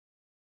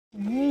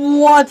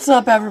What's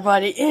up,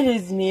 everybody? It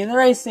is me, the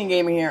Racing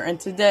Gamer here, and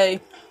today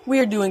we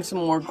are doing some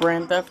more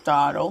Grand Theft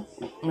Auto,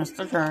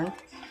 Mr. Turn.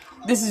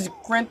 This is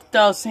Grand Theft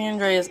Auto San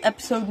Andreas,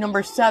 episode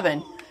number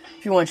 7.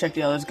 If you want to check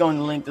the others, go in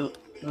the link to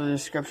the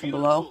description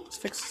below. Let's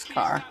fix this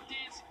car.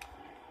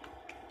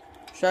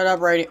 Shut up,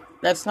 radio.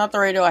 That's not the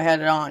radio, I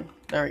had it on.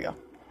 There we go.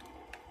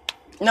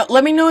 Now,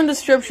 let me know in the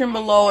description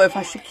below if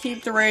I should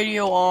keep the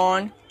radio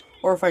on,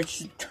 or if I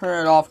should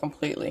turn it off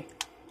completely.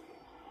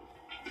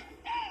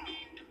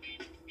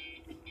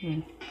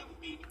 I'm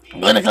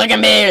gonna click a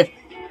me.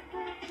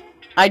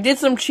 I did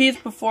some cheats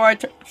before I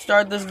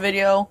started this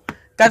video.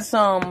 Got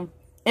some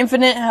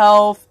infinite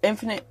health,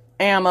 infinite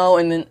ammo,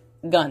 and then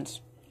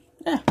guns.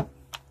 Yeah.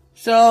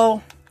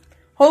 So,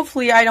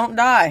 hopefully I don't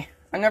die.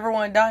 I never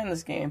want to die in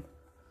this game.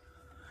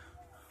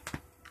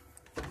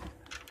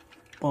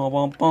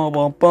 No,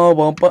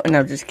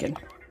 just kidding.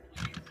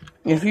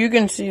 If you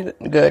can see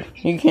that, good.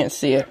 You can't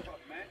see it.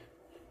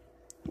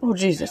 Oh,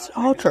 Jesus.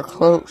 Ultra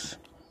close.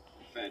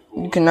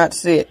 You cannot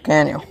see it,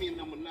 can you?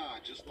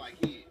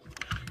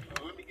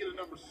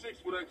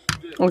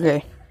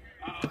 Okay.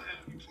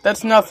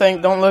 That's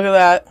nothing. Don't look at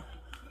that.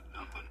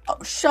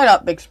 Oh, shut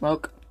up, Big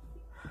Smoke.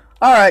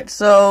 Alright,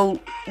 so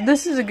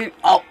this is a good...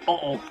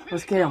 Oh.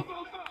 Let's get him.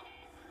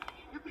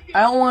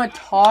 I don't want to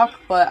talk,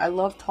 but I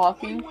love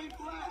talking.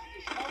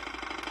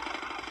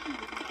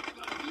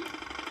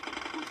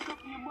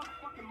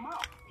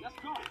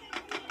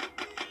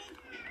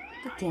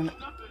 God damn it.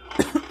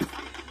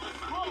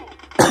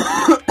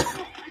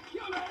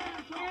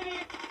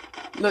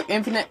 Look,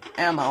 infinite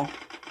ammo.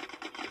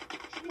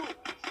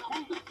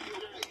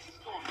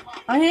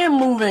 I am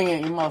moving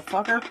it, you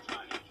motherfucker.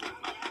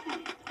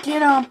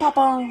 Get on, pop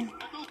on.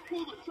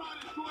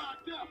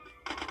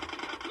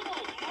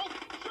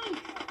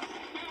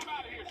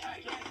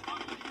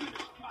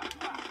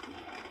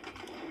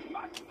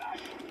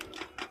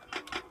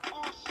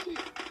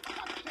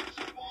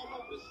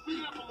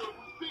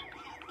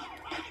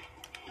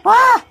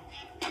 Ah!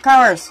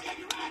 Cars.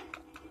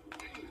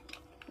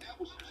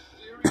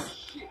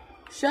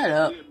 Shut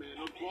up.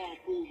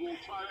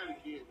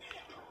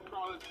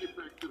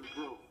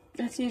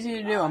 That's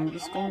easy to do. I'm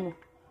just going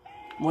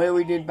the way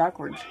we did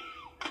backwards.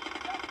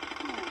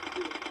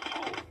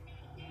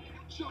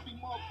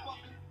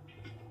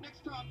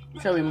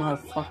 Chubby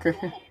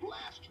motherfucker.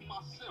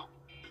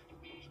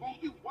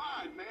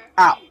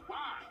 Ow.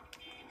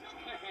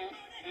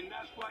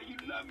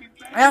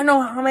 I don't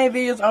know how many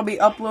videos I'll be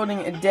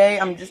uploading a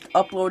day. I'm just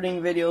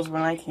uploading videos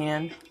when I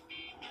can.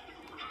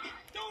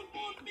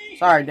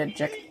 Sorry, dead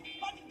chick.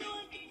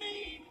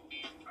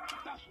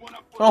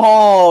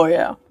 Oh,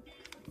 yeah.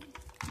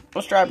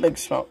 Let's try Big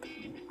Smoke.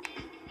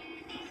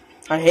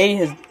 I hate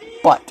his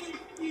butt.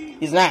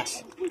 He's an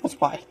ass. That's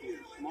why.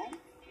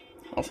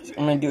 I'm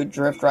gonna do a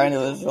drift right into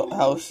his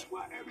house.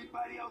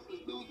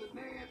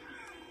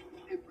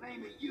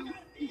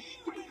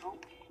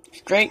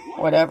 Straight?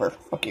 Whatever.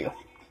 Fuck you.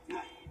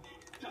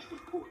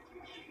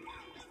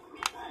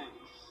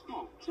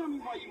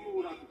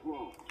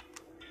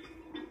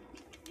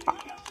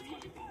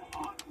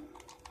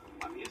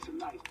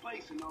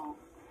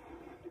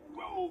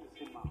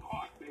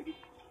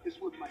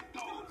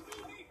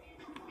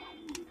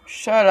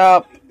 Shut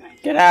up.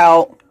 Get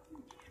out.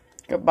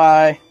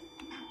 Goodbye.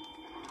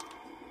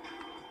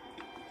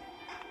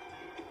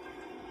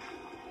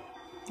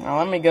 Now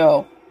let me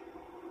go.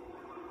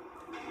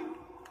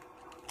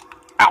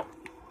 Ow.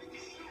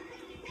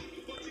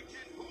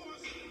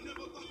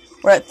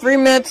 We're at 3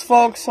 minutes,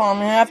 folks, so I'm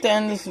gonna have to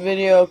end this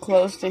video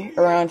close to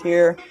around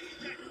here.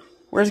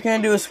 We're just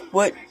gonna do a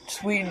split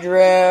sweet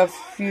drift,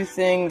 few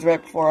things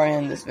right before I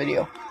end this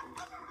video.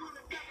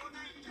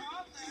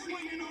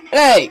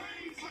 Hey!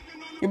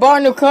 You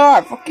bought a new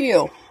car, fuck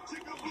you.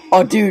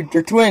 Oh dude,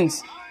 they're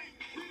twins.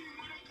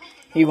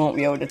 He won't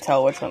be able to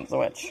tell which one's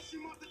which.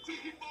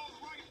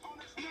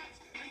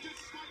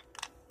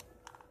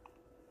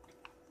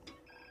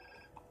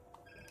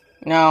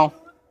 Now,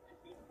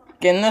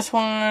 getting this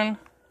one,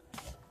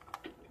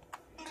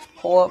 just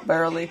pull up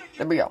barely.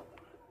 There we go.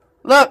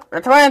 Look,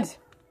 they're twins!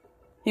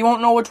 He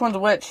won't know which one's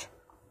which.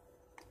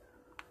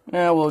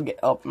 Now we'll get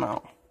up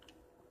now.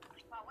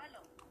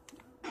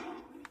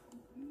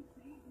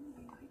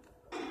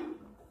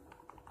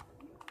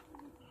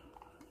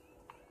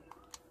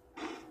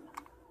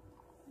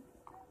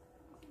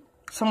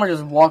 Someone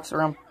just walks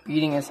around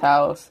beating his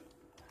house.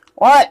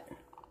 What?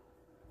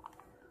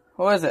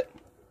 Who is it?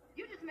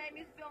 You just made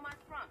me spill my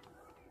trunk.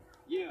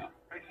 Yeah.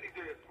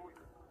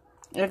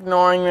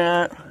 Ignoring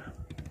that.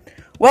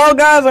 Well,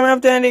 guys, I'm gonna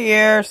have to end it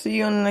here. See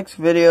you in the next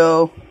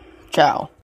video. Ciao.